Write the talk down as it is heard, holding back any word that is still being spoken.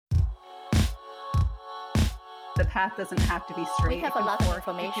the path doesn't have to be straight. We have a lot of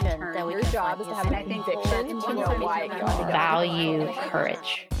information that we Your can job find is to have And a I think conviction to know why you want to go. Value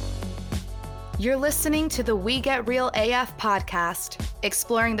courage. You're listening to the We Get Real AF podcast,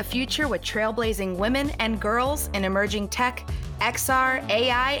 exploring the future with trailblazing women and girls in emerging tech, XR,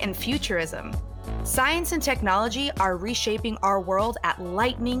 AI, and futurism. Science and technology are reshaping our world at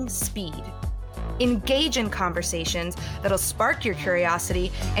lightning speed. Engage in conversations that'll spark your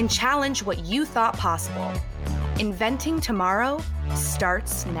curiosity and challenge what you thought possible. Inventing tomorrow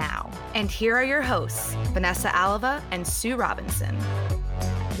starts now. And here are your hosts, Vanessa Alava and Sue Robinson.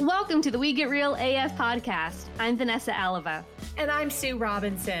 Welcome to the We Get Real AF podcast. I'm Vanessa Alava. And I'm Sue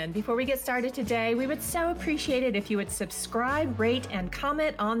Robinson. Before we get started today, we would so appreciate it if you would subscribe, rate, and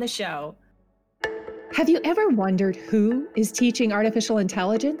comment on the show. Have you ever wondered who is teaching artificial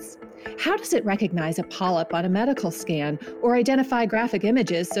intelligence? How does it recognize a polyp on a medical scan or identify graphic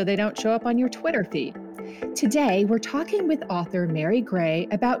images so they don't show up on your Twitter feed? Today, we're talking with author Mary Gray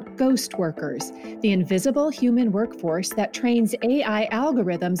about ghost workers, the invisible human workforce that trains AI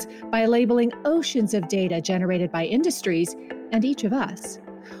algorithms by labeling oceans of data generated by industries and each of us.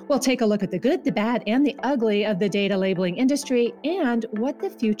 We'll take a look at the good, the bad, and the ugly of the data labeling industry and what the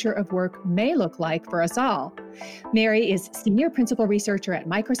future of work may look like for us all. Mary is Senior Principal Researcher at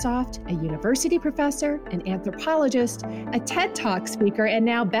Microsoft, a university professor, an anthropologist, a TED Talk speaker, and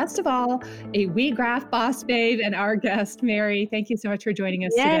now, best of all, a WeGraph boss babe and our guest. Mary, thank you so much for joining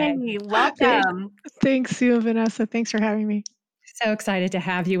us today. Yay, welcome. Thanks, Sue and Vanessa. Thanks for having me. So excited to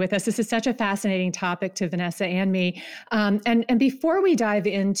have you with us. This is such a fascinating topic to Vanessa and me. And before we dive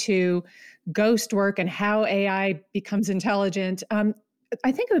into ghost work and how AI becomes intelligent,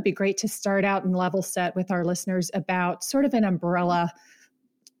 I think it would be great to start out and level set with our listeners about sort of an umbrella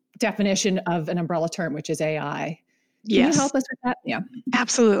definition of an umbrella term, which is AI. Can you help us with that? Yeah,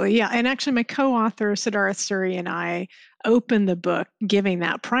 absolutely. Yeah. And actually my co-author, Siddharth Suri, and I opened the book giving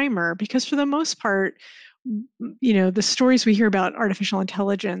that primer because for the most part, you know, the stories we hear about artificial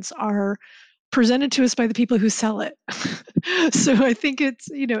intelligence are presented to us by the people who sell it. So I think it's,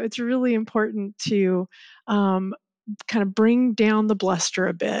 you know, it's really important to kind of bring down the bluster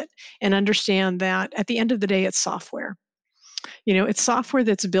a bit and understand that at the end of the day, it's software. You know, it's software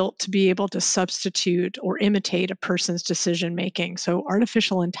that's built to be able to substitute or imitate a person's decision making. So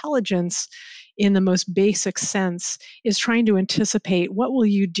artificial intelligence, in the most basic sense, is trying to anticipate what will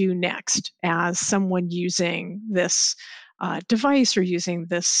you do next as someone using this device or using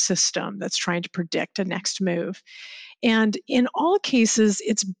this system that's trying to predict a next move. And in all cases,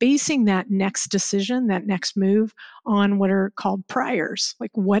 it's basing that next decision, that next move, on what are called priors.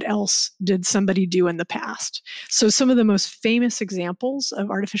 Like, what else did somebody do in the past? So some of the most famous examples of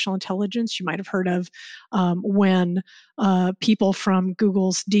artificial intelligence you might have heard of when people from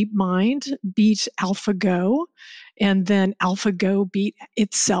Google's DeepMind beat AlphaGo, and then AlphaGo beat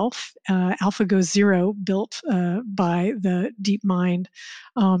itself. AlphaGo Zero, built by the DeepMind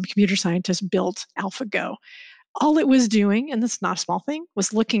computer scientists, built AlphaGo. All it was doing, and this is not a small thing,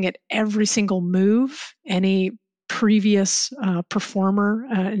 was looking at every single move any previous performer,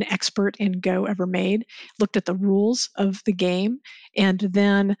 an expert in Go ever made, looked at the rules of the game, and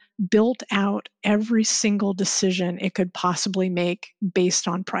then built out every single decision it could possibly make based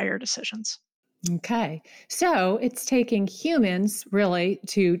on prior decisions. Okay. So it's taking humans really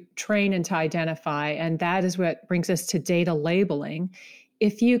to train and to identify, and that is what brings us to data labeling.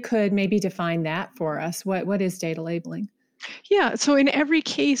 If you could maybe define that for us, what is data labeling? Yeah, so in every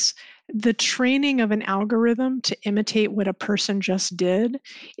case, the training of an algorithm to imitate what a person just did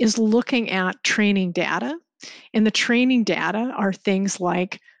is looking at training data. And the training data are things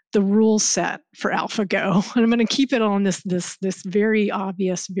like the rule set for AlphaGo. And I'm going to keep it on this very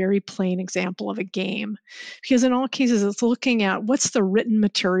obvious, very plain example of a game. Because in all cases, it's looking at what's the written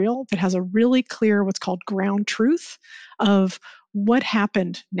material that has a really clear, what's called ground truth of what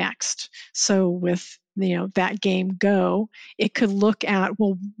happened next. So with, you know, that game Go, it could look at,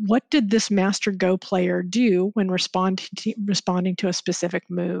 well, what did this master Go player do when responding to a specific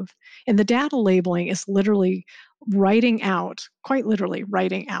move? And the data labeling is literally writing out, quite literally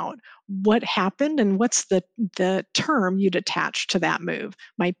writing out what happened and what's the term you'd attach to that move.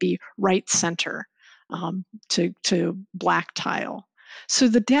 Might be right center to black tile. So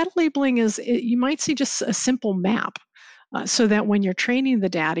the data labeling is, you might see just a simple map. So that when you're training the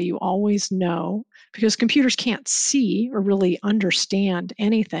data, you always know, because computers can't see or really understand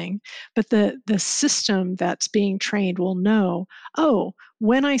anything, but the system that's being trained will know, oh,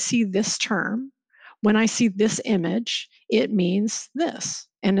 when I see this term, when I see this image, it means this.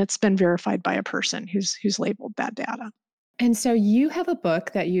 And it's been verified by a person who's labeled that data. And so you have a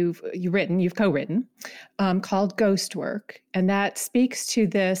book that you've co-written, called Ghost Work, and that speaks to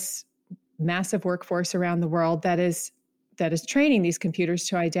this massive workforce around the world that is training these computers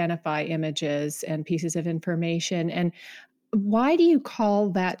to identify images and pieces of information. And why do you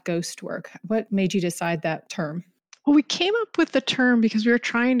call that ghost work? What made you decide that term? Well, we came up with the term because we were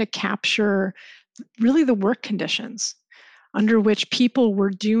trying to capture really the work conditions under which people were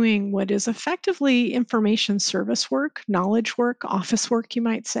doing what is effectively information service work, knowledge work, office work, you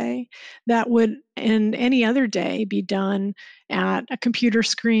might say, that would in any other day be done at a computer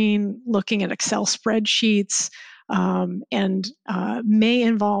screen, looking at Excel spreadsheets, and may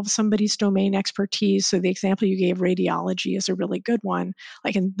involve somebody's domain expertise. So the example you gave, radiology, is a really good one.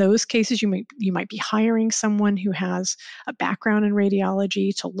 Like in those cases, you might be hiring someone who has a background in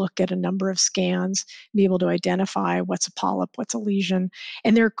radiology to look at a number of scans, be able to identify what's a polyp, what's a lesion,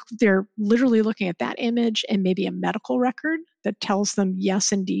 and they're literally looking at that image and maybe a medical record that tells them,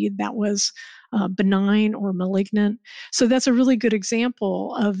 yes, indeed, that was benign or malignant. So that's a really good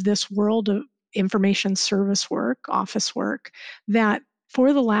example of this world of information service work, office work, that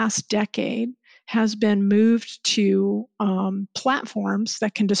for the last decade has been moved to platforms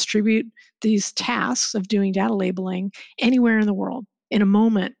that can distribute these tasks of doing data labeling anywhere in the world. In a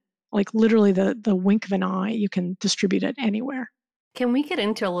moment, like literally the wink of an eye, you can distribute it anywhere. Can we get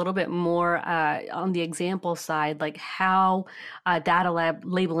into a little bit more on the example side, like how data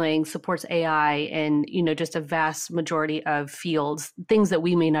labeling supports AI in, just a vast majority of fields, things that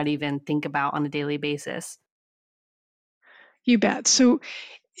we may not even think about on a daily basis? You bet. So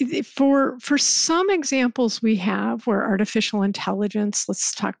for some examples we have where artificial intelligence,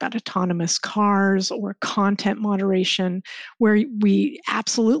 let's talk about autonomous cars or content moderation, where we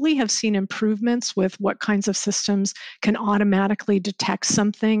absolutely have seen improvements with what kinds of systems can automatically detect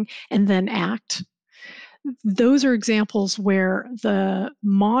something and then act. Those are examples where the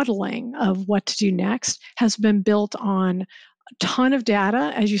modeling of what to do next has been built on a ton of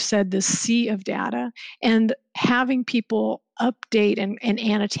data, as you said, this sea of data, and having people update and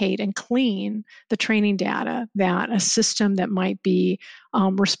annotate and clean the training data that a system that might be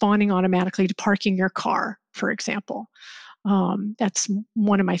responding automatically to parking your car, for example. That's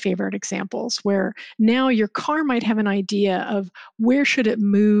one of my favorite examples, where now your car might have an idea of where should it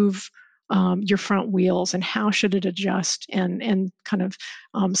move your front wheels and how should it adjust and kind of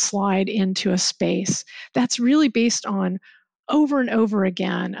slide into a space. That's really based on over and over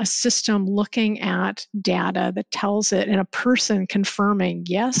again, a system looking at data that tells it, and a person confirming,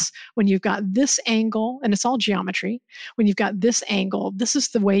 yes, when you've got this angle, and it's all geometry, when you've got this angle, this is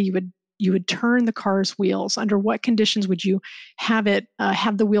the way you would turn the car's wheels. Under what conditions would you have it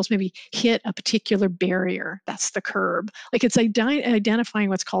have the wheels maybe hit a particular barrier? That's the curb. Like it's identifying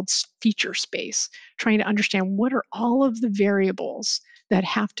what's called feature space, trying to understand what are all of the variables that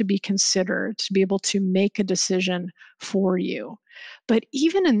have to be considered to be able to make a decision for you. But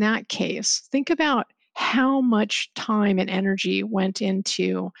even in that case, think about how much time and energy went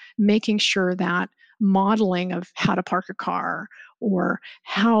into making sure that modeling of how to park a car or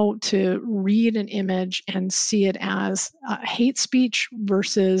how to read an image and see it as hate speech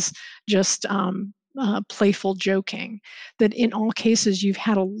versus just playful joking, that in all cases you've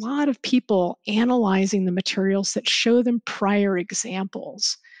had a lot of people analyzing the materials that show them prior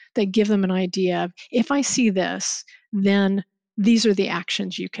examples that give them an idea of, if I see this, then these are the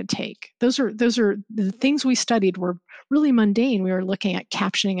actions you could take. Those are the things we studied were really mundane. We were looking at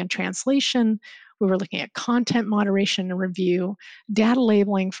captioning and translation. We were looking at content moderation and review, data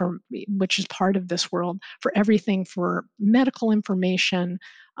labeling, which is part of this world, for everything for medical information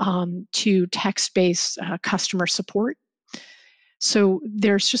to text-based customer support. So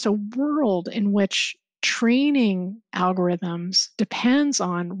there's just a world in which training algorithms depends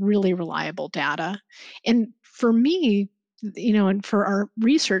on really reliable data. And for me, and for our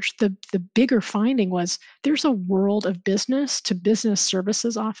research, the bigger finding was there's a world of business to business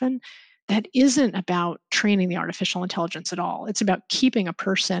services often that isn't about training the artificial intelligence at all. It's about keeping a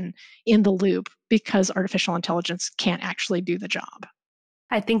person in the loop because artificial intelligence can't actually do the job.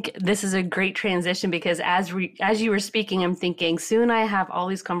 I think this is a great transition because as you were speaking, I'm thinking soon I have all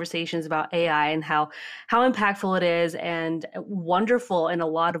these conversations about AI and how impactful it is and wonderful in a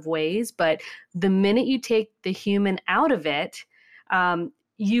lot of ways. But the minute you take the human out of it,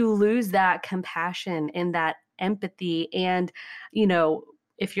 you lose that compassion and that empathy. And,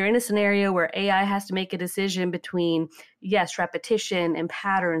 if you're in a scenario where AI has to make a decision between, yes, repetition and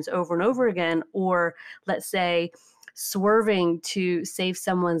patterns over and over again, or let's say, swerving to save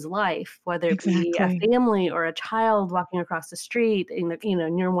someone's life, whether it be a family or a child walking across the street, and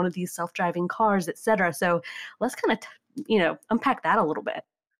you're one of these self-driving cars, et cetera. So let's kind of unpack that a little bit.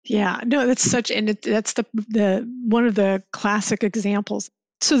 Yeah, no, that's the one of the classic examples.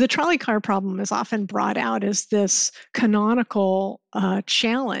 So the trolley car problem is often brought out as this canonical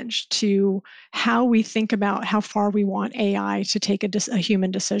challenge to how we think about how far we want AI to take a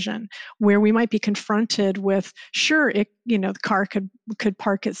human decision, where we might be confronted with, sure, the car could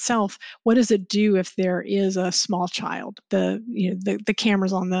park itself. What does it do if there is a small child? The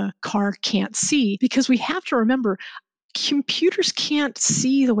cameras on the car can't see, because we have to remember, computers can't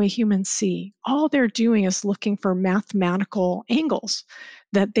see the way humans see. All they're doing is looking for mathematical angles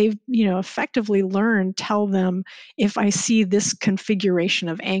that they've, effectively learned tell them, if I see this configuration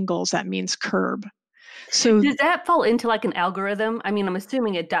of angles, that means curb. So does that fall into like an algorithm? I mean, I'm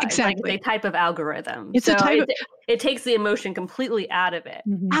assuming it does. Exactly. Like a type of algorithm. It's so a type it takes the emotion completely out of it.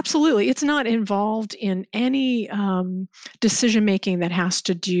 Mhm. Absolutely. It's not involved in any decision making that has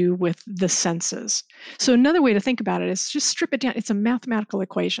to do with the senses. So another way to think about it is just strip it down. It's a mathematical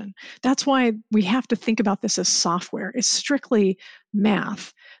equation. That's why we have to think about this as software. It's strictly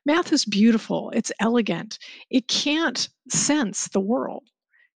math. Math is beautiful. It's elegant. It can't sense the world.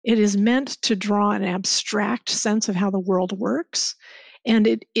 It is meant to draw an abstract sense of how the world works. And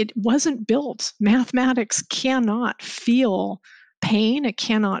it wasn't built. Mathematics cannot feel pain. It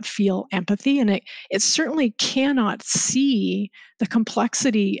cannot feel empathy. And it certainly cannot see the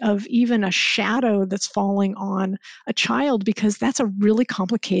complexity of even a shadow that's falling on a child, because that's a really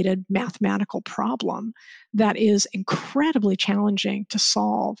complicated mathematical problem that is incredibly challenging to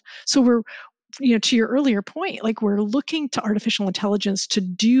solve. So we're, to your earlier point, like, we're looking to artificial intelligence to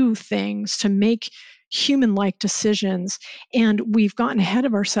do things, to make human-like decisions, and we've gotten ahead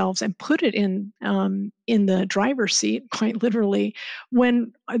of ourselves and put it in the driver's seat, quite literally,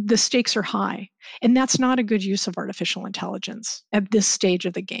 when the stakes are high. And that's not a good use of artificial intelligence at this stage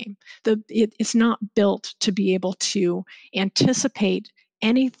of the game. It's not built to be able to anticipate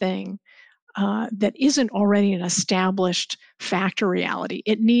anything that isn't already an established fact or reality.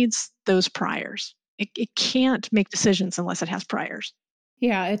 It needs those priors. It can't make decisions unless it has priors.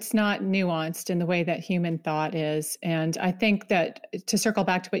 Yeah, it's not nuanced in the way that human thought is. And I think that, to circle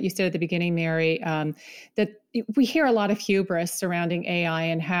back to what you said at the beginning, Mary, that we hear a lot of hubris surrounding AI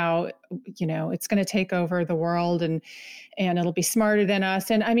and how, it's going to take over the world and it'll be smarter than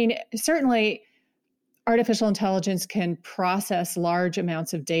us. And I mean, certainly artificial intelligence can process large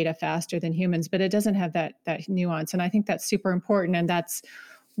amounts of data faster than humans, but it doesn't have that nuance. And I think that's super important. And that's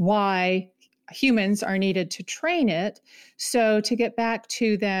why humans are needed to train it. So to get back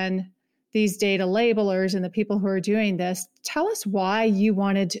to then these data labelers and the people who are doing this, tell us why you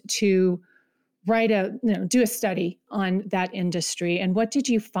wanted to do a study on that industry, and what did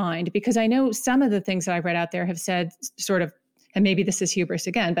you find? Because I know some of the things that I read out there have said sort of, and maybe this is hubris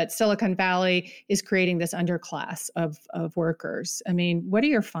again, but Silicon Valley is creating this underclass of workers. I mean, what are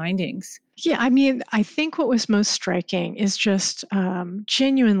your findings? Yeah, I mean, I think what was most striking is just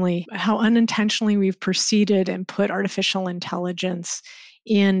genuinely how unintentionally we've proceeded and put artificial intelligence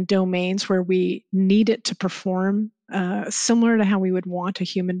in domains where we need it to perform similar to how we would want a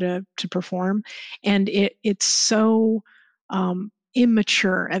human to perform. And it's so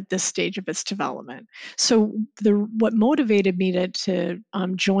immature at this stage of its development. So what motivated me to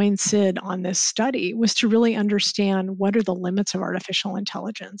join SID on this study was to really understand, what are the limits of artificial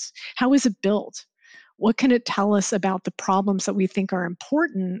intelligence? How is it built? What can it tell us about the problems that we think are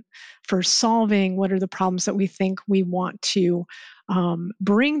important for solving? What are the problems that we think we want to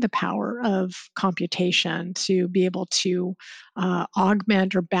bring the power of computation to be able to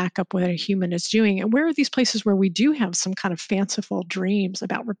augment or back up what a human is doing? And where are these places where we do have some kind of fanciful dreams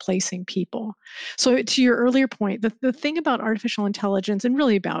about replacing people? So to your earlier point, the thing about artificial intelligence, and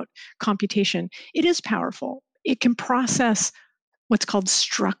really about computation, it is powerful. It can process what's called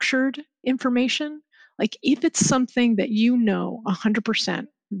structured information. Like, if it's something that 100%,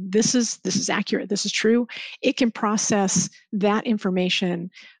 this is accurate, this is true, it can process that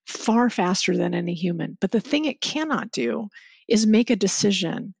information far faster than any human. But the thing it cannot do is make a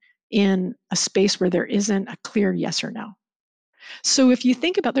decision in a space where there isn't a clear yes or no. So if you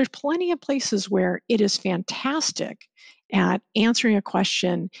think about, there's plenty of places where it is fantastic at answering a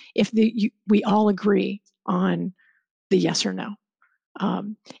question if we all agree on the yes or no.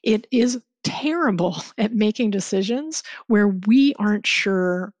 It is terrible at making decisions where we aren't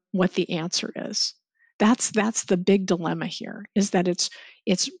sure what the answer is. That's the big dilemma here, is that it's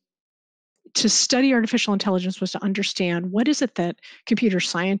to study artificial intelligence was to understand, what is it that computer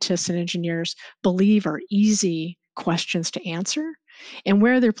scientists and engineers believe are easy questions to answer, and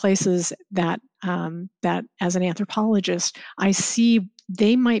where are there places that as an anthropologist, I see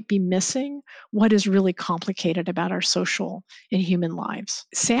they might be missing what is really complicated about our social and human lives.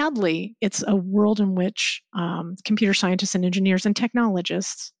 Sadly, it's a world in which computer scientists and engineers and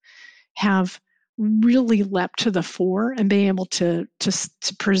technologists have really leapt to the fore and being able to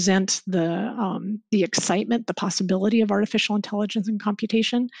present the excitement, the possibility of artificial intelligence and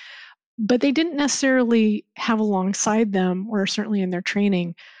computation, but they didn't necessarily have alongside them, or certainly in their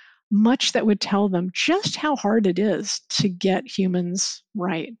training, much that would tell them just how hard it is to get humans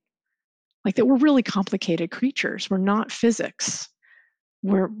right. Like that we're really complicated creatures. We're not physics.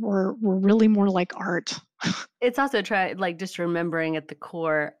 We're really more like art. It's also just remembering at the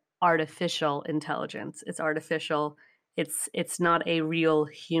core artificial intelligence. It's artificial. It's not a real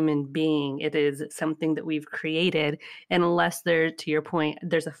human being. It is something that we've created. And unless to your point,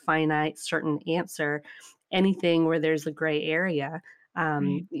 there's a finite certain answer, anything where there's a gray area,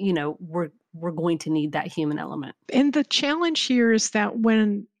 Right. we're going to need that human element. And the challenge here is that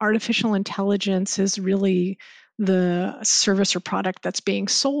when artificial intelligence is really the service or product that's being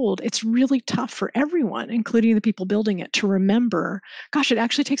sold, it's really tough for everyone, including the people building it, to remember, gosh, it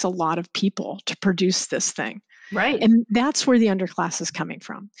actually takes a lot of people to produce this thing. Right. And that's where the underclass is coming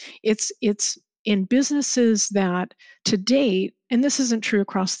from. It's in businesses that to date, and this isn't true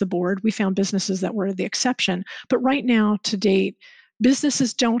across the board, we found businesses that were the exception, but right now to date,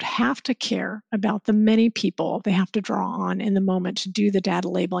 businesses don't have to care about the many people they have to draw on in the moment to do the data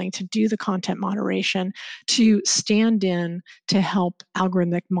labeling, to do the content moderation, to stand in to help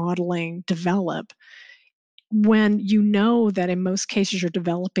algorithmic modeling develop. When you know that in most cases you're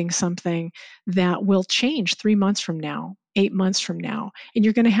developing something that will change 3 months from now, 8 months from now, and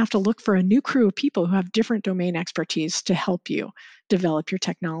you're going to have to look for a new crew of people who have different domain expertise to help you develop your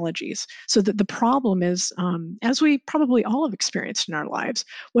technologies. So that the problem is, as we probably all have experienced in our lives,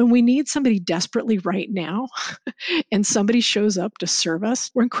 when we need somebody desperately right now and somebody shows up to serve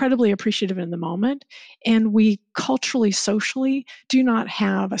us, we're incredibly appreciative in the moment. And we culturally, socially do not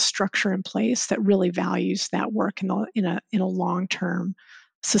have a structure in place that really values that work in a long-term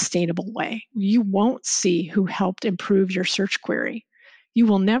sustainable way. You won't see who helped improve your search query. You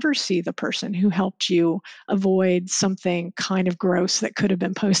will never see the person who helped you avoid something kind of gross that could have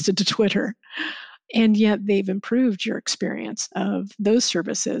been posted to Twitter. And yet they've improved your experience of those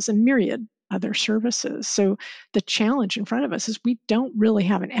services and myriad other services. So the challenge in front of us is we don't really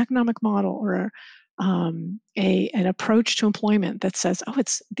have an economic model or an approach to employment that says, oh,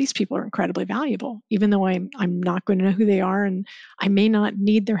 these people are incredibly valuable, even though I'm not going to know who they are and I may not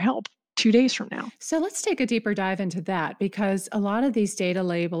need their help 2 days from now. So let's take a deeper dive into that, because a lot of these data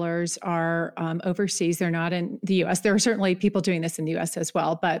labelers are overseas. They're not in the US. There are certainly people doing this in the US as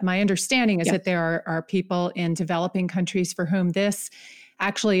well. But my understanding is that there are people in developing countries for whom this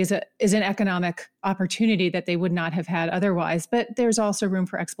actually is an economic opportunity that they would not have had otherwise. But there's also room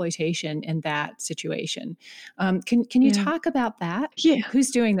for exploitation in that situation. Can you talk about that? Yeah. Who's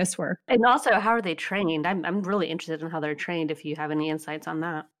doing this work? And also, how are they trained? I'm really interested in how they're trained, if you have any insights on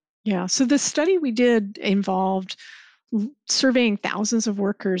that. Yeah. So the study we did involved surveying thousands of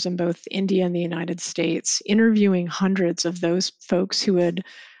workers in both India and the United States, interviewing hundreds of those folks who had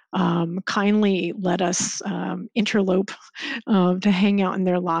kindly let us interlope to hang out in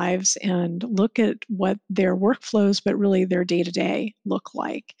their lives and look at what their workflows, but really their day-to-day look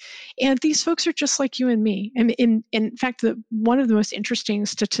like. And these folks are just like you and me. And in fact, one of the most interesting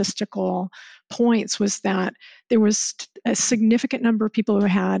statistical points was that there was a significant number of people who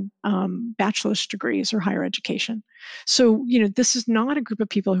had bachelor's degrees or higher education. So, this is not a group of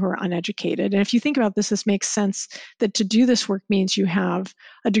people who are uneducated. And if you think about this makes sense that to do this work means you have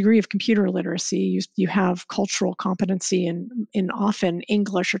a degree of computer literacy, you have cultural competency in often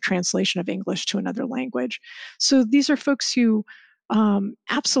English or translation of English to another language. So these are folks who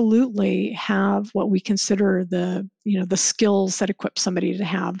absolutely have what we consider the skills that equip somebody to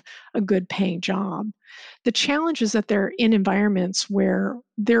have a good paying job. The challenge is that they're in environments where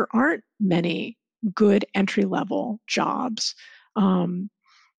there aren't many good entry-level jobs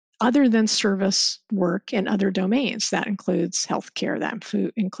other than service work in other domains. That includes healthcare, that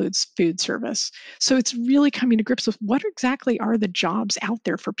includes food service. So it's really coming to grips with what exactly are the jobs out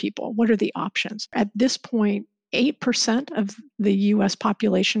there for people? What are the options? At this point, 8% of the US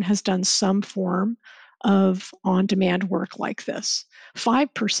population has done some form of on-demand work like this.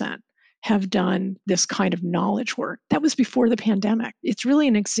 5% have done this kind of knowledge work. That was before the pandemic. It's really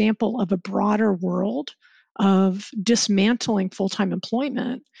an example of a broader world of dismantling full-time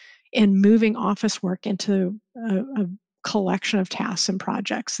employment and moving office work into a collection of tasks and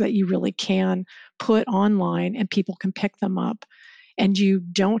projects that you really can put online and people can pick them up and you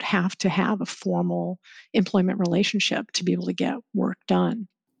don't have to have a formal employment relationship to be able to get work done.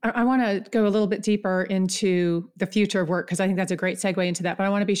 I want to go a little bit deeper into the future of work, because I think that's a great segue into that. But I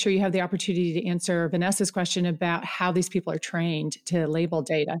want to be sure you have the opportunity to answer Vanessa's question about how these people are trained to label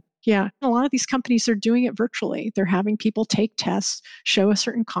data. Yeah, a lot of these companies are doing it virtually. They're having people take tests, show a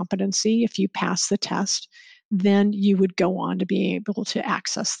certain competency. If you pass the test, then you would go on to be able to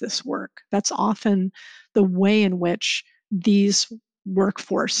access this work. That's often the way in which these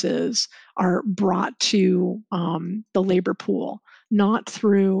workforces are brought to the labor pool, not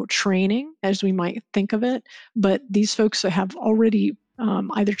through training as we might think of it, but these folks have already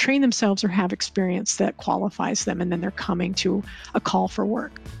either trained themselves or have experience that qualifies them, and then they're coming to a call for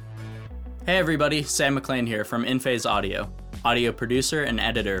work. Hey everybody, Sam McLean here from InPhase Audio, audio producer and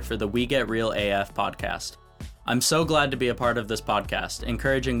editor for the We Get Real AF podcast. I'm so glad to be a part of this podcast,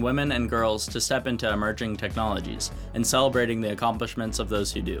 encouraging women and girls to step into emerging technologies and celebrating the accomplishments of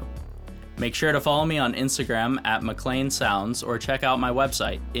those who do. Make sure to follow me on Instagram at McLean Sounds or check out my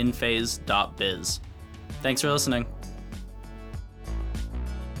website, inphase.biz. Thanks for listening.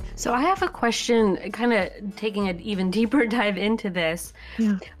 So I have a question, kind of taking an even deeper dive into this.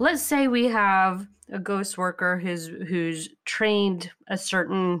 Yeah. Let's say we have a ghost worker who's trained a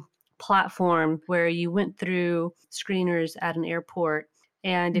certain platform where you went through screeners at an airport,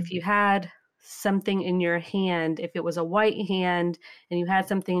 and if you had something in your hand, if it was a white hand and you had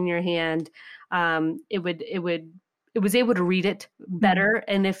something in your hand, it was able to read it better.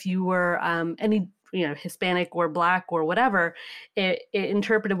 And if you were any Hispanic or Black or whatever, it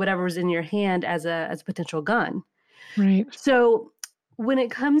interpreted whatever was in your hand as a potential gun. Right. So when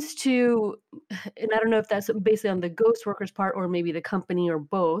it comes to, and I don't know if that's basically on the ghost worker's part or maybe the company or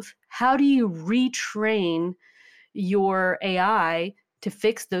both, how do you retrain your AI to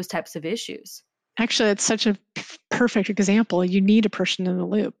fix those types of issues? Actually, it's such a perfect example. You need a person in the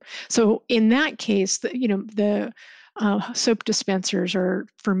loop. So in that case, the soap dispensers are,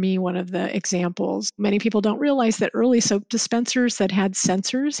 for me, one of the examples. Many people don't realize that early soap dispensers that had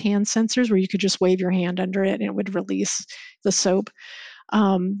sensors, hand sensors, where you could just wave your hand under it and it would release the soap.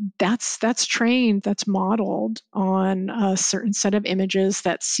 That's trained, that's modeled on a certain set of images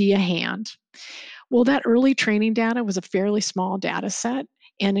that see a hand. Well, that early training data was a fairly small data set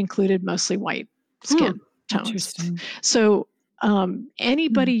and included mostly white skin tones. So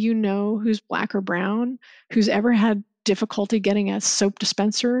anybody who's Black or brown, who's ever had difficulty getting a soap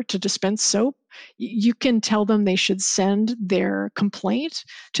dispenser to dispense soap, you can tell them they should send their complaint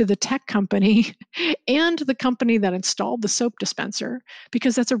to the tech company and the company that installed the soap dispenser,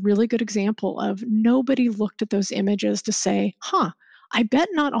 because that's a really good example of nobody looked at those images to say, I bet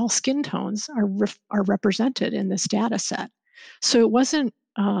not all skin tones are represented in this data set. So it wasn't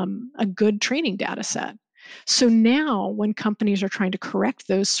a good training data set. So now when companies are trying to correct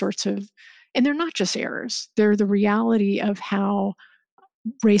those sorts of, and they're not just errors, they're the reality of how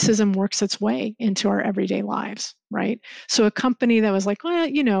racism works its way into our everyday lives, right? So a company that was like, well,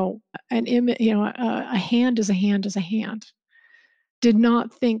 a hand is a hand is a hand, did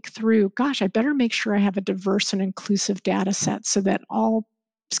not think through, gosh, I better make sure I have a diverse and inclusive data set so that all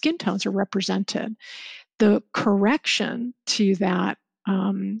skin tones are represented. The correction to that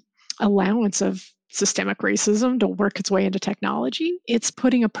allowance of systemic racism to work its way into technology, it's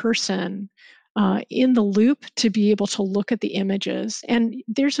putting a person in the loop to be able to look at the images. And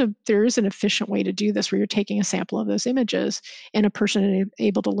there is an efficient way to do this, where you're taking a sample of those images and a person is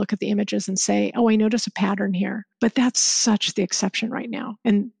able to look at the images and say, oh, I notice a pattern here. But that's such the exception right now.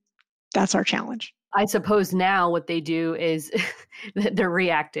 And that's our challenge. I suppose now what they do is they're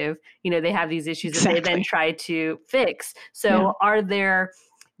reactive. They have these issues that they then try to fix. So are there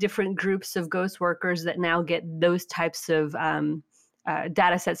different groups of ghost workers that now get those types of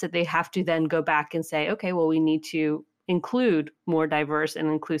data sets that they have to then go back and say, okay, well, we need to include more diverse and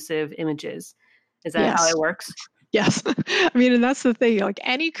inclusive images? Is that how it works? Yes. And that's the thing. Like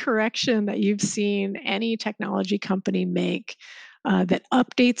any correction that you've seen any technology company make that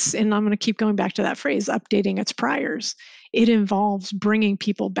updates, and I'm going to keep going back to that phrase, updating its priors. It involves bringing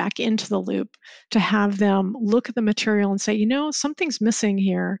people back into the loop to have them look at the material and say, something's missing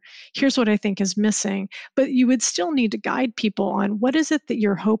here. Here's what I think is missing. But you would still need to guide people on what is it that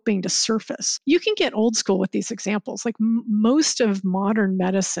you're hoping to surface. You can get old school with these examples. Like most of modern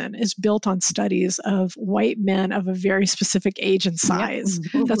medicine is built on studies of white men of a very specific age and size.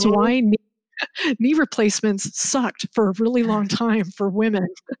 Yep. That's why knee replacements sucked for a really long time for women.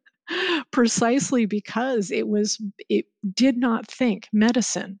 Precisely because medicine did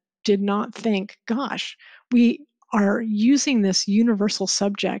not think, gosh, we are using this universal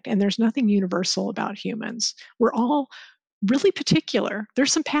subject and there's nothing universal about humans. We're all really particular.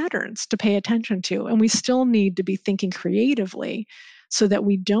 There's some patterns to pay attention to, and we still need to be thinking creatively so that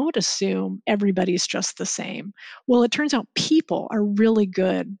we don't assume everybody's just the same. Well, it turns out people are really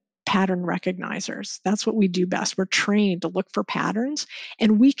good pattern recognizers. That's what we do best. We're trained to look for patterns,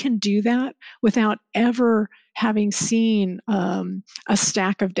 and we can do that without ever having seen a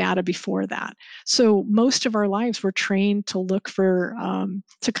stack of data before that. So most of our lives, we're trained to look for,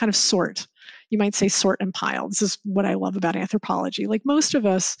 to kind of sort. You might say sort and pile. This is what I love about anthropology. Like most of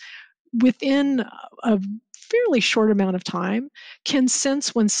us, within a fairly short amount of time, can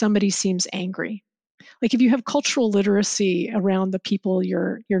sense when somebody seems angry. Like if you have cultural literacy around the people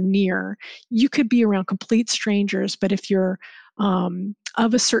you're near, you could be around complete strangers, but if you're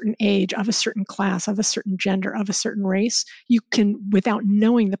of a certain age, of a certain class, of a certain gender, of a certain race, you can, without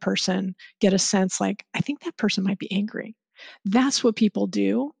knowing the person, get a sense like, I think that person might be angry. That's what people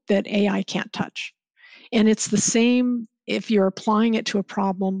do that AI can't touch. And it's the same if you're applying it to a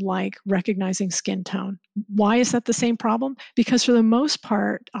problem like recognizing skin tone. Why is that the same problem? Because for the most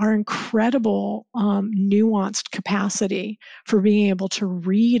part, our incredible nuanced capacity for being able to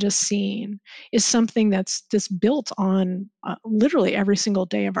read a scene is something that's built on literally every single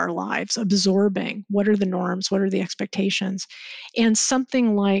day of our lives, absorbing what are the norms, what are the expectations, and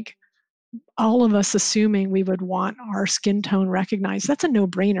something like all of us assuming we would want our skin tone recognized, that's a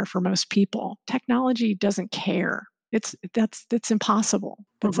no-brainer for most people. Technology doesn't care. That's impossible.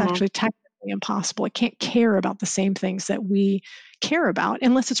 That's actually technically impossible. It can't care about the same things that we care about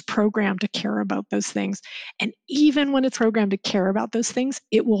unless it's programmed to care about those things. And even when it's programmed to care about those things,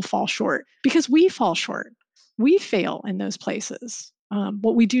 it will fall short because we fall short. We fail in those places.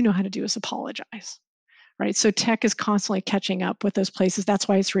 What we do know how to do is apologize. Right? So tech is constantly catching up with those places. That's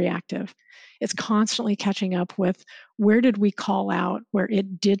why it's reactive. It's constantly catching up with where did we call out where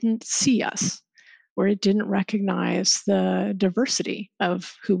it didn't see us, where it didn't recognize the diversity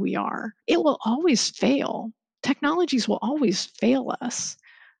of who we are. It will always fail. Technologies will always fail us.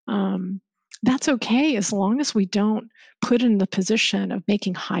 That's okay as long as we don't put it in the position of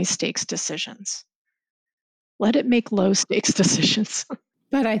making high stakes decisions. Let it make low stakes decisions.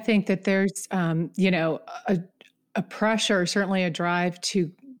 But I think that there's, a pressure, certainly a drive to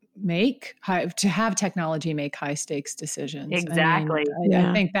have technology make high stakes decisions. Exactly.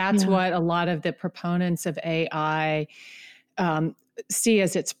 I think that's what a lot of the proponents of AI see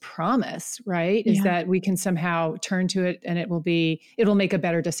as its promise, right? Is that we can somehow turn to it and it'll make a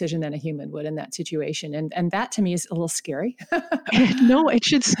better decision than a human would in that situation. And that to me is a little scary. No, it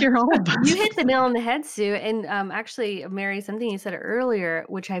should scare all of us. You hit the nail on the head, Sue. And actually, Mary, something you said earlier,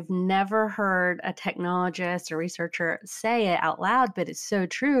 which I've never heard a technologist or researcher say it out loud, but it's so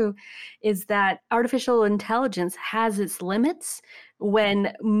true, is that artificial intelligence has its limits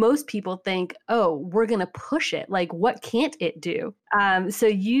when most people think, oh, we're going to push it. Like, what can't it do? So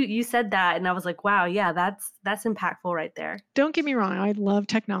you said that, and I was like, wow, yeah, that's impactful right there. Don't get me wrong. I love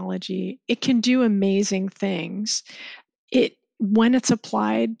technology. It can do amazing things. When it's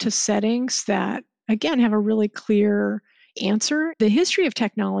applied to settings that, again, have a really clear answer. The history of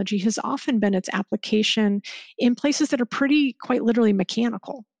technology has often been its application in places that are quite literally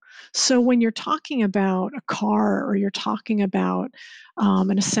mechanical. So when you're talking about a car or you're talking about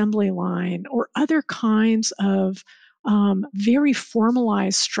an assembly line or other kinds of very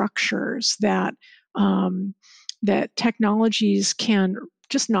formalized structures that technologies can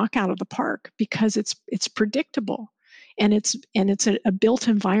just knock out of the park because it's predictable. And it's a built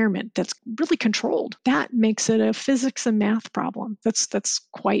environment that's really controlled. That makes it a physics and math problem. That's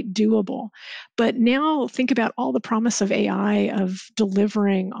quite doable. But now think about all the promise of AI of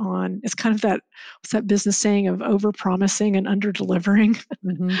delivering on. It's kind of what's that business saying of over-promising and under-delivering.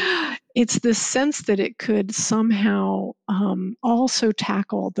 Mm-hmm. It's this sense that it could somehow also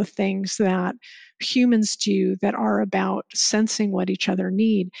tackle the things that humans do that are about sensing what each other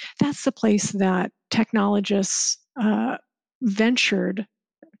need. That's the place that technologists ventured,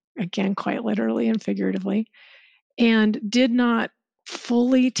 again, quite literally and figuratively, and did not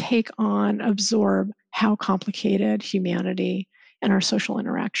fully absorb how complicated humanity and our social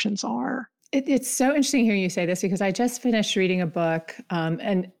interactions are. It's so interesting hearing you say this because I just finished reading a book,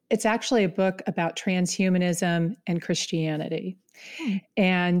 and it's actually a book about transhumanism and Christianity.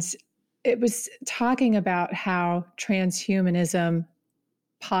 And it was talking about how transhumanism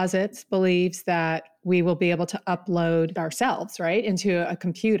believes that we will be able to upload ourselves, right, into a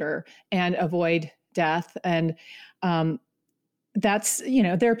computer and avoid death. And that's,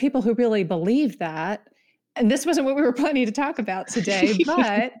 there are people who really believe that. And this wasn't what we were planning to talk about today,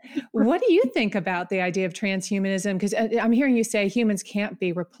 but what do you think about the idea of transhumanism? Because I'm hearing you say humans can't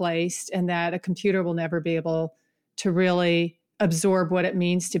be replaced and that a computer will never be able to really absorb what it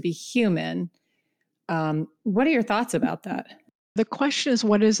means to be human. What are your thoughts about that? The question is,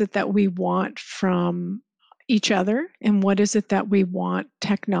 what is it that we want from each other? And what is it that we want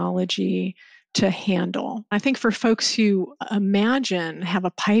technology to handle? I think for folks who have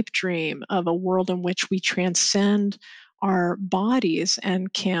a pipe dream of a world in which we transcend our bodies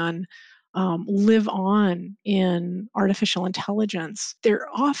and can live on in artificial intelligence, they're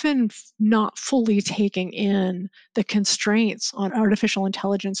often not fully taking in the constraints on artificial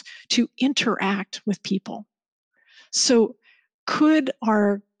intelligence to interact with people. So could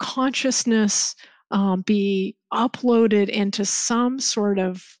our consciousness be uploaded into some sort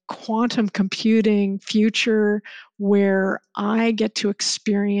of quantum computing future where I get to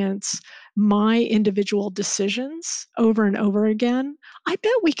experience my individual decisions over and over again? I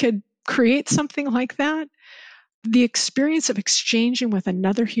bet we could create something like that. The experience of exchanging with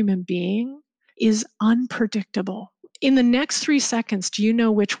another human being is unpredictable. In the next 3 seconds, do you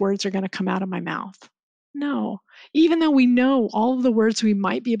know which words are going to come out of my mouth? No. Even though we know all of the words we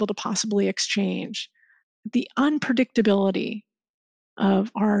might be able to possibly exchange, the unpredictability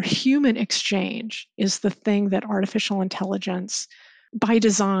of our human exchange is the thing that artificial intelligence, by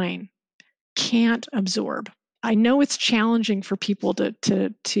design, can't absorb. I know it's challenging for people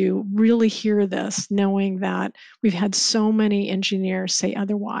to really hear this, knowing that we've had so many engineers say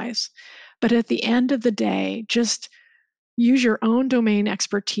otherwise. But at the end of the day, just use your own domain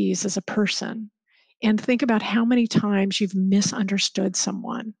expertise as a person and think about how many times you've misunderstood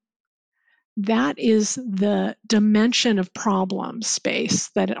someone. That is the dimension of problem space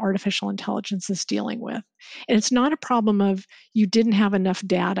that artificial intelligence is dealing with. And it's not a problem of you didn't have enough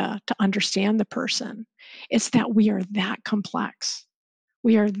data to understand the person. It's that we are that complex.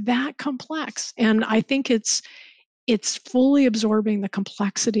 We are that complex. And I think it's fully absorbing the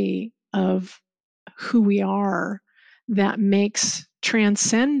complexity of who we are that makes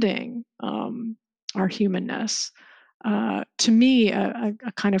transcending our humanness, to me, a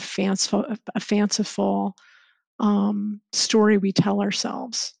kind of fanciful story we tell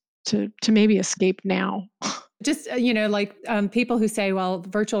ourselves to maybe escape now. Just, like people who say, well,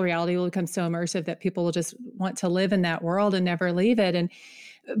 virtual reality will become so immersive that people will just want to live in that world and never leave it.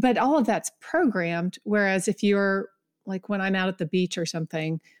 But all of that's programmed. Whereas if you're like when I'm out at the beach or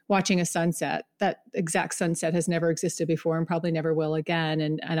something, watching a sunset, that exact sunset has never existed before and probably never will again.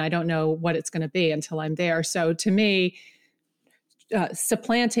 And I don't know what it's going to be until I'm there. So to me,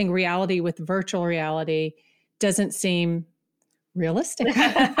 supplanting reality with virtual reality doesn't seem realistic.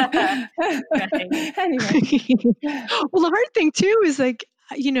 Anyway. Well, the hard thing too is like,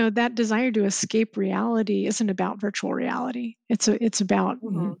 that desire to escape reality isn't about virtual reality. It's about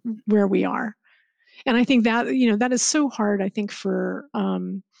where we are. And I think that, that is so hard, I think, for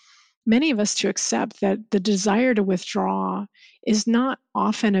many of us to accept that the desire to withdraw is not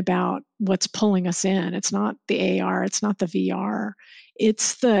often about what's pulling us in. It's not the AR, it's not the VR,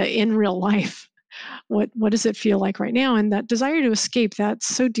 it's the in real life. What does it feel like right now? And that desire to escape, that's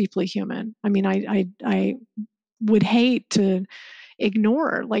so deeply human. I mean, I would hate to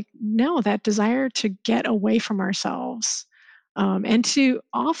ignore, no, that desire to get away from ourselves and to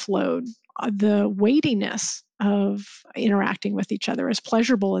offload the weightiness of interacting with each other. As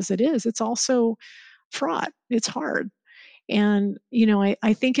pleasurable as it is, it's also fraught. It's hard. And,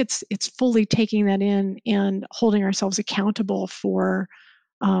 I think it's fully taking that in and holding ourselves accountable for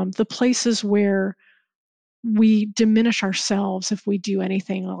the places where we diminish ourselves if we do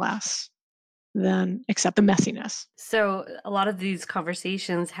anything less than accept the messiness. So a lot of these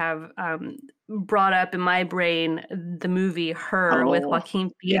conversations have brought up in my brain the movie Her with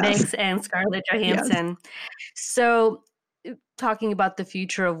Joaquin Phoenix and Scarlett Johansson. Yes. So talking about the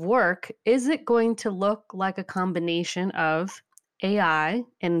future of work, is it going to look like a combination of AI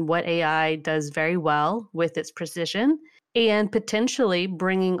and what AI does very well with its precision and potentially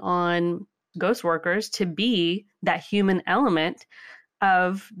bringing on ghost workers to be that human element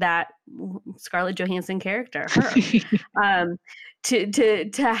of that Scarlett Johansson character, Her,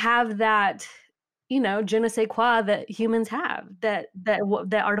 to have that, je ne sais quoi that humans have, that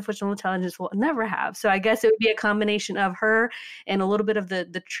artificial intelligence will never have. So I guess it would be a combination of Her and a little bit of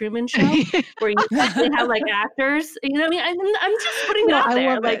the Truman Show, where you have like actors. You know what I mean? I'm just putting it out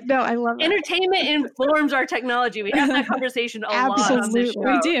there. I love it. Entertainment informs our technology. We have that conversation a lot on this show.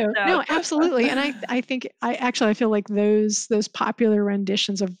 We do. So. No, absolutely. And I think I feel like those popular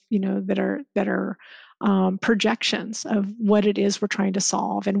renditions of that are projections of what it is we're trying to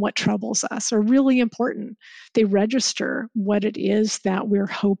solve and what troubles us are really important. They register what it is that we're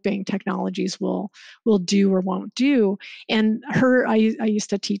hoping technologies will do or won't do. And Her, I used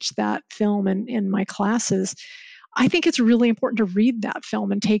to teach that film in my classes. I think it's really important to read that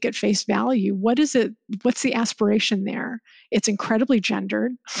film and take at face value. What is it? What's the aspiration there? It's incredibly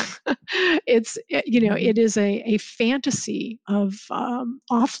gendered. It is a fantasy of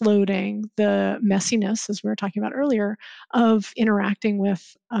offloading the messiness, as we were talking about earlier, of interacting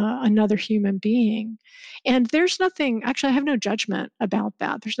with another human being. And there's nothing, actually, I have no judgment about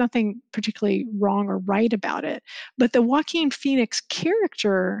that. There's nothing particularly wrong or right about it. But the Joaquin Phoenix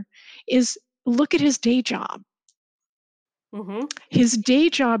character is, look at his day job. Mm-hmm. His day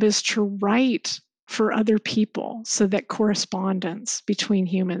job is to write for other people so that correspondence between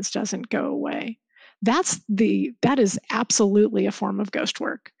humans doesn't go away. That is absolutely a form of ghost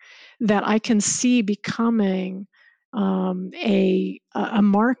work that I can see becoming a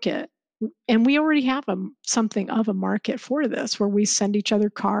market. And we already have something of a market for this, where we send each other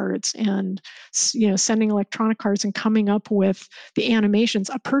cards and, sending electronic cards and coming up with the animations.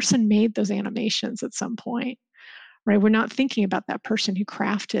 A person made those animations at some point. Right? We're not thinking about that person who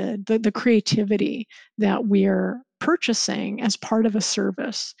crafted the creativity that we're purchasing as part of a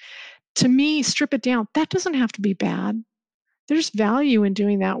service. To me, strip it down. That doesn't have to be bad. There's value in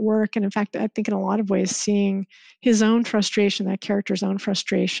doing that work. And in fact, I think in a lot of ways, seeing his own frustration, that character's own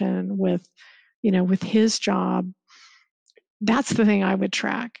frustration with his job, that's the thing I would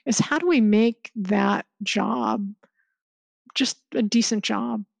track, is how do we make that job just a decent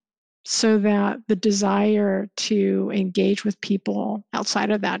job, so that the desire to engage with people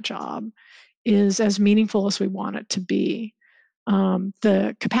outside of that job is as meaningful as we want it to be.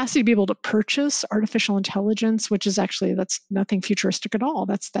 The capacity to be able to purchase artificial intelligence, which is actually, that's nothing futuristic at all.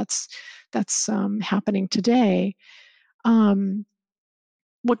 That's happening today.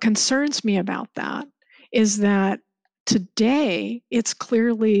 What concerns me about that is that today it's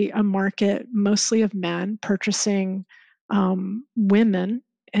clearly a market mostly of men purchasing women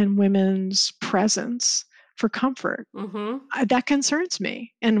and women's presence for comfort. Mm-hmm. That concerns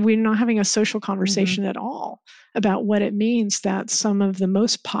me. And we're not having a social conversation at all about what it means that some of the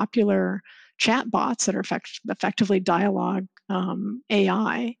most popular chatbots that are effectively dialogue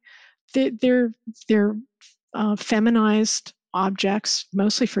AI, they're feminized objects,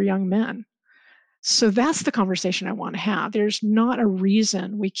 mostly for young men. So that's the conversation I want to have. There's not a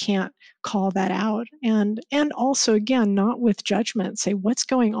reason we can't call that out. And also, again, not with judgment, say what's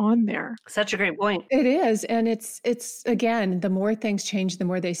going on there. Such a great point. It is. And it's again, the more things change, the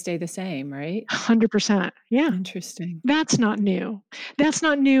more they stay the same, right? 100%. Yeah. Interesting. That's not new.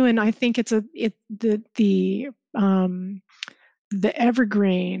 And I think it's the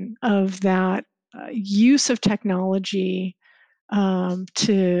evergreen of that use of technology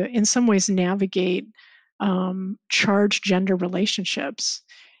to, in some ways, navigate charged gender relationships.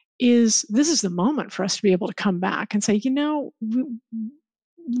 This is the moment for us to be able to come back and say,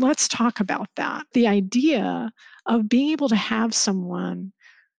 let's talk about that. The idea of being able to have someone,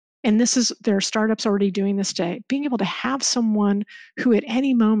 and there are startups already doing this today, being able to have someone who at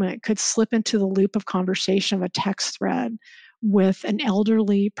any moment could slip into the loop of conversation of a text thread with an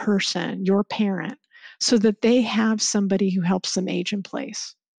elderly person, your parent, so that they have somebody who helps them age in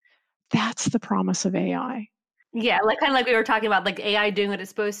place. That's the promise of AI. Yeah, kind of like we were talking about, like AI doing what it's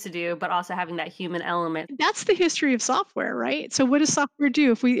supposed to do, but also having that human element. That's the history of software, right? So what does software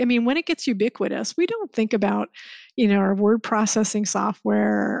do? When it gets ubiquitous, we don't think about, our word processing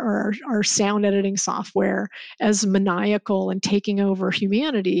software or our sound editing software as maniacal and taking over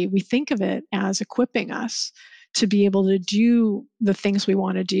humanity. We think of it as equipping us to be able to do the things we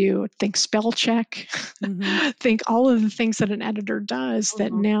want to do. Think spell check, think all of the things that an editor does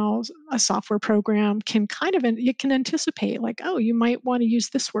that now a software program can it can anticipate, like, oh, you might want to use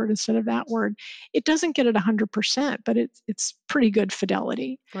this word instead of that word. It doesn't get it 100%, but it's pretty good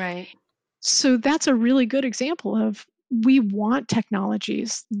fidelity. Right. So that's a really good example of, we want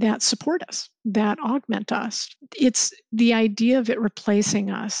technologies that support us, that augment us. It's the idea of it replacing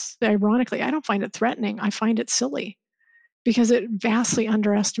us. Ironically, I don't find it threatening. I find it silly, because it vastly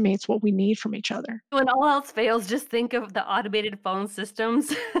underestimates what we need from each other. When all else fails, just think of the automated phone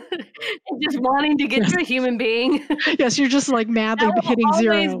systems and just wanting to get to a human being. Yes, you're just like madly hitting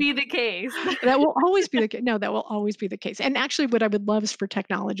zero. That will always be the case. That will always be the case. No, that will always be the case. And actually, what I would love is for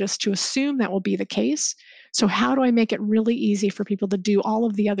technologists to assume that will be the case. So how do I make it really easy for people to do all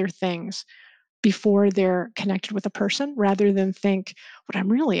of the other things before they're connected with a person, rather than think, what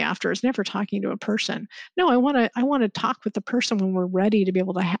I'm really after is never talking to a person. No, I want to talk with the person when we're ready to be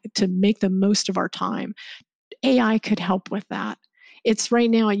able to make the most of our time. AI could help with that. It's right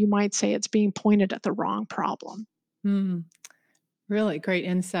now, you might say, it's being pointed at the wrong problem. Really great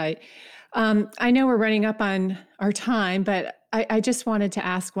insight. I know we're running up on our time, but I just wanted to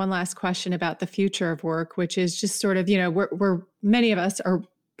ask one last question about the future of work, which is just sort of, we're many of us are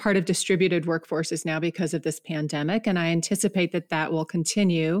part of distributed workforces now because of this pandemic, and I anticipate that will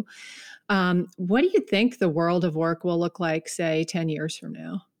continue. What do you think the world of work will look like, say, 10 years from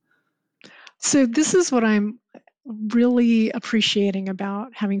now? So this is what I'm really appreciating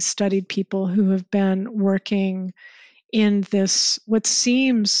about having studied people who have been working in this, what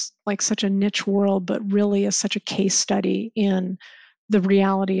seems like such a niche world, but really is such a case study in the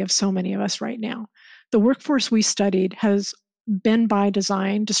reality of so many of us right now. The workforce we studied has been by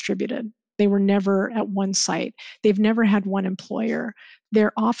design distributed. They were never at one site. They've never had one employer.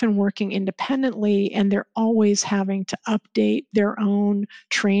 They're often working independently, and they're always having to update their own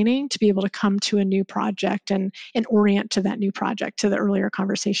training to be able to come to a new project and orient to that new project, to the earlier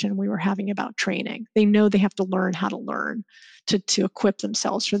conversation we were having about training. They know they have to learn how to learn to equip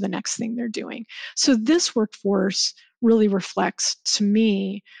themselves for the next thing they're doing. So this workforce really reflects, to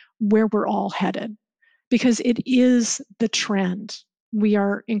me, where we're all headed, because it is the trend. We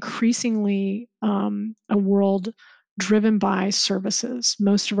are increasingly a world driven by services.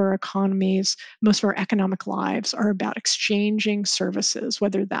 Most of our economies, most of our economic lives are about exchanging services,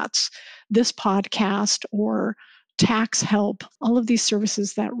 whether that's this podcast or tax help, all of these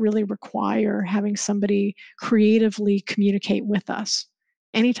services that really require having somebody creatively communicate with us.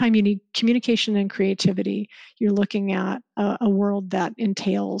 Anytime you need communication and creativity, you're looking at a world that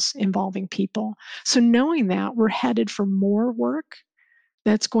entails involving people. So knowing that we're headed for more work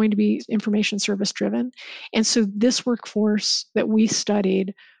that's going to be information service driven. And so this workforce that we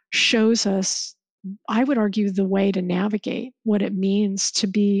studied shows us, I would argue, the way to navigate what it means to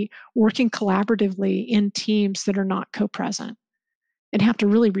be working collaboratively in teams that are not co-present and have to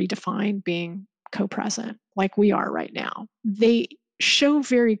really redefine being co-present like we are right now. They show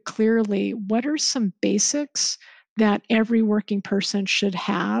very clearly what are some basics that every working person should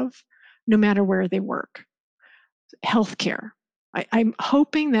have no matter where they work. Healthcare. I'm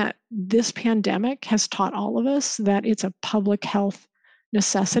hoping that this pandemic has taught all of us that it's a public health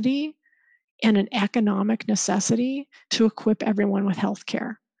necessity and an economic necessity to equip everyone with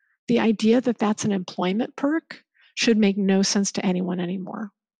healthcare. The idea that that's an employment perk should make no sense to anyone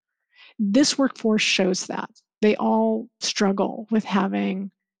anymore. This workforce shows that. They all struggle with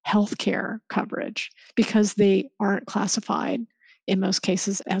having healthcare coverage because they aren't classified in most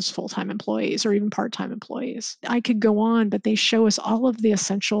cases as full-time employees or even part-time employees. I could go on, but they show us all of the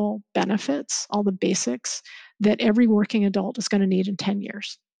essential benefits, all the basics that every working adult is going to need in 10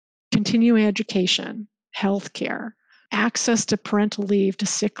 years. Continuing education, healthcare, access to parental leave, to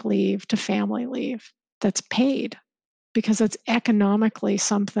sick leave, to family leave that's paid, because that's economically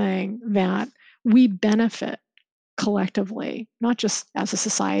something that we benefit collectively, not just as a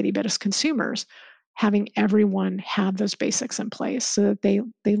society, but as consumers, having everyone have those basics in place so that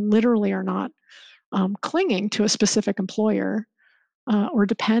they literally are not clinging to a specific employer or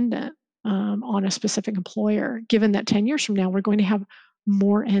dependent on a specific employer, given that 10 years from now, we're going to have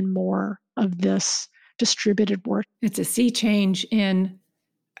more and more of this distributed work. It's a sea change in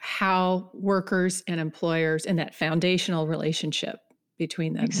how workers and employers and that foundational relationship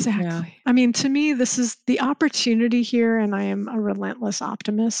between them. Exactly. Yeah. I mean, to me, this is the opportunity here, and I am a relentless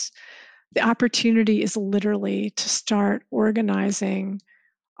optimist. The opportunity is literally to start organizing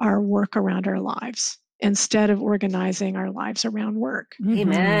our work around our lives instead of organizing our lives around work.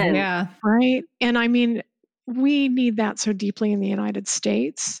 Amen. Yeah. Right? And I mean, we need that so deeply in the United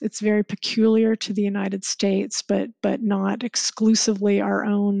States. It's very peculiar to the United States, but not exclusively our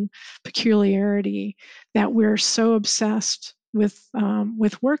own peculiarity, that we're so obsessed with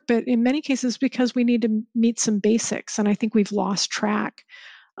work, but in many cases because we need to meet some basics. And I think we've lost track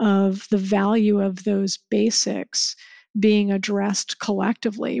of the value of those basics being addressed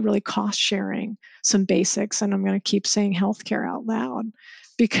collectively, really cost sharing some basics. And I'm going to keep saying healthcare out loud,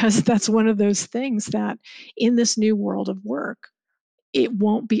 because that's one of those things that in this new world of work, it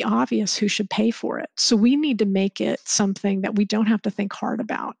won't be obvious who should pay for it. So we need to make it something that we don't have to think hard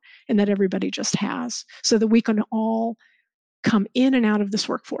about and that everybody just has, so that we can all come in and out of this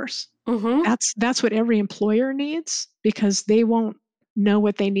workforce. Mm-hmm. That's what every employer needs, because they won't know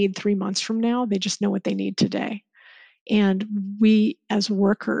what they need 3 months from now. They just know what they need today. And we as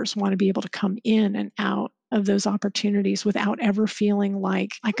workers want to be able to come in and out of those opportunities without ever feeling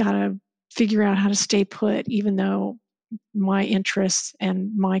like I got to figure out how to stay put, even though my interests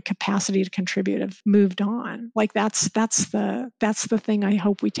and my capacity to contribute have moved on. Like that's the thing I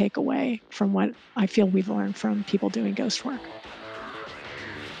hope we take away from what I feel we've learned from people doing ghost work.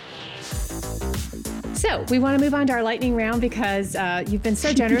 So we want to move on to our lightning round because you've been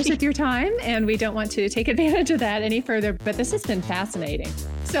so generous with your time and we don't want to take advantage of that any further, but this has been fascinating.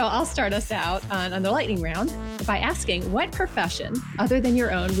 So I'll start us out on the lightning round by asking, what profession other than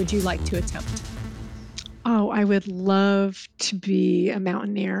your own would you like to attempt? Oh, I would love to be a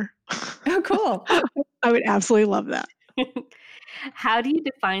mountaineer. Oh, cool. I would absolutely love that. How do you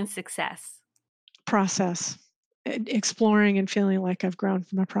define success? Process. Exploring and feeling like I've grown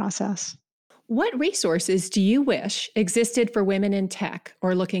from a process. What resources do you wish existed for women in tech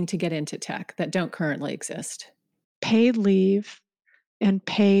or looking to get into tech that don't currently exist? Paid leave and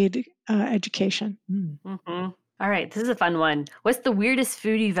paid education. Mm-hmm. All right, this is a fun one. What's the weirdest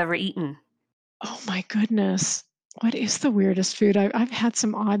food you've ever eaten? Oh my goodness. What is the weirdest food? I've had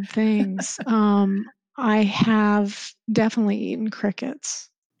some odd things. I have definitely eaten crickets.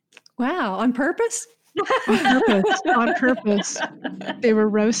 Wow, on purpose? On purpose. They were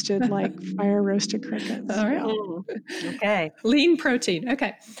roasted like fire roasted crickets. All right. Okay. Lean protein.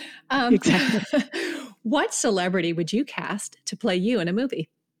 Okay. Exactly. What celebrity would you cast to play you in a movie?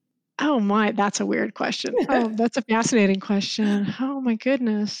 Oh my, that's a weird question. Oh, that's a fascinating question. Oh my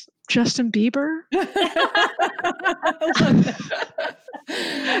goodness. Justin Bieber?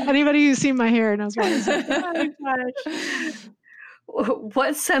 Anybody who's seen my hair knows why I said that. Oh my gosh.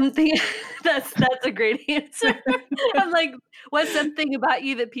 What's something that's a great answer. I'm like, what's something about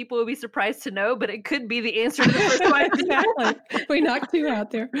you that people would be surprised to know, but it could be the answer to the first question. Exactly. We knocked two out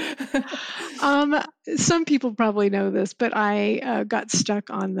there. Some people probably know this, but I got stuck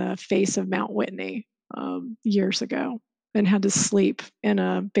on the face of Mount Whitney years ago and had to sleep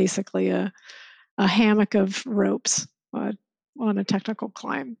in basically a hammock of ropes on a technical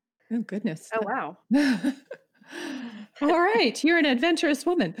climb. Oh goodness. Oh wow. All right, you're an adventurous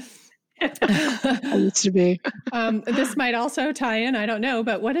woman. I used to be. This might also tie in, I don't know,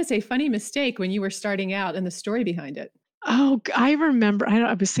 but what is a funny mistake when you were starting out and the story behind it? Oh, I remember,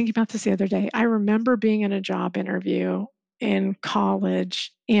 I was thinking about this the other day. I remember being in a job interview in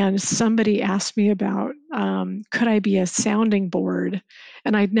college and somebody asked me about, could I be a sounding board?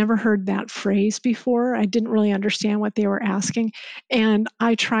 And I'd never heard that phrase before. I didn't really understand what they were asking. And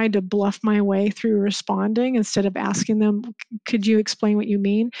I tried to bluff my way through responding instead of asking them, could you explain what you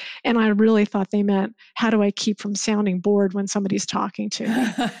mean? And I really thought they meant, how do I keep from sounding bored when somebody's talking to me?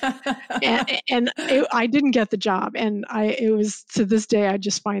 I didn't get the job. And it was, to this day, I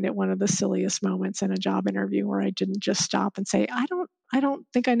just find it one of the silliest moments in a job interview where I didn't just stop and say, I don't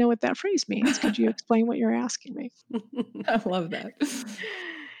think I know what that phrase means. Could you explain what you're asking me? I love that.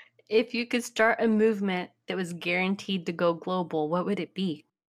 If you could start a movement that was guaranteed to go global, what would it be?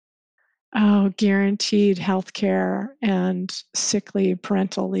 Oh, guaranteed health care and sick leave,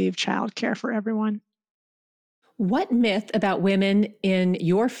 parental leave, childcare for everyone. What myth about women in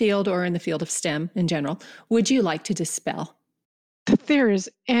your field or in the field of STEM in general would you like to dispel? That there is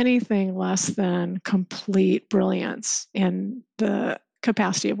anything less than complete brilliance in the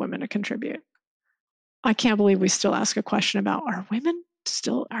capacity of women to contribute. I can't believe we still ask a question about, are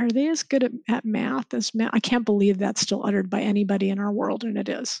they as good at math as men? I can't believe that's still uttered by anybody in our world, and it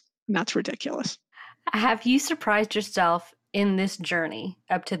is. And that's ridiculous. Have you surprised yourself in this journey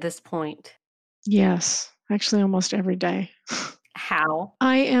up to this point? Yes, actually almost every day. How?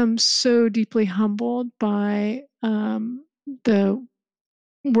 I am so deeply humbled by the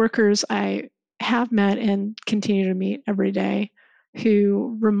workers I have met and continue to meet every day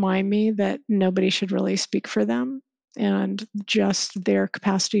who remind me that nobody should really speak for them, and just their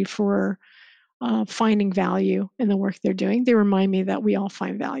capacity for finding value in the work they're doing. They remind me that we all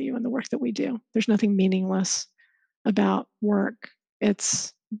find value in the work that we do. There's nothing meaningless about work.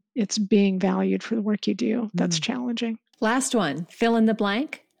 It's being valued for the work you do. That's challenging. Last one, fill in the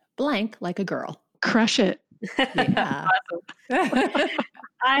blank like a girl. Crush it. Yeah. Awesome.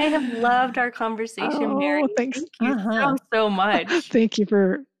 I have loved our conversation, Mary. Thanks. Thank you so much. Thank you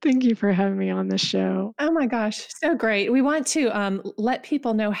for having me on the show. Oh my gosh, so great. We want to let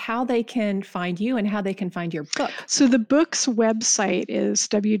people know how they can find you and how they can find your book. So the book's website is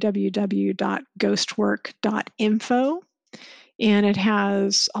www.ghostwork.info. And it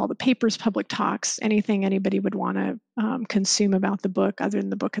has all the papers, public talks, anything anybody would want to consume about the book other than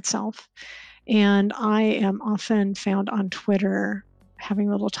the book itself. And I am often found on Twitter having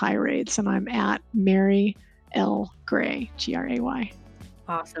little tirades, and I'm at Mary L. Gray, Gray.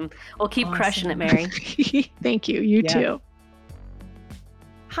 Awesome. Well, keep crushing it, Mary. Thank you. You too.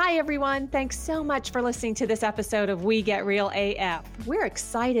 Hi, everyone. Thanks so much for listening to this episode of We Get Real AF. We're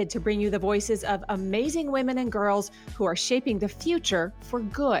excited to bring you the voices of amazing women and girls who are shaping the future for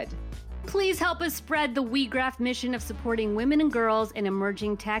good. Please help us spread the WeGraph mission of supporting women and girls in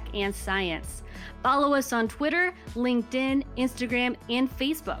emerging tech and science. Follow us on Twitter, LinkedIn, Instagram, and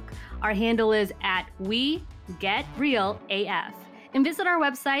Facebook. Our handle is @WeGetRealAF. And visit our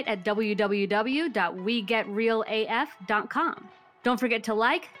website at www.wegetrealaf.com. Don't forget to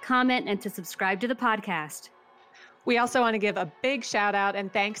like, comment, and to subscribe to the podcast. We also want to give a big shout out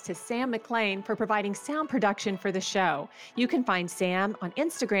and thanks to Sam McLean for providing sound production for the show. You can find Sam on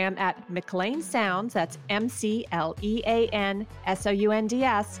Instagram at McLean Sounds, that's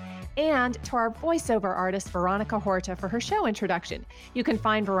McLeanSounds, and to our voiceover artist, Veronica Horta, for her show introduction. You can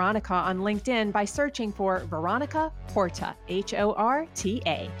find Veronica on LinkedIn by searching for Veronica Horta,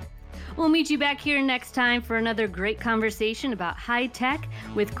 Horta. We'll meet you back here next time for another great conversation about high tech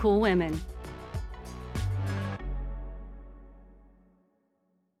with cool women.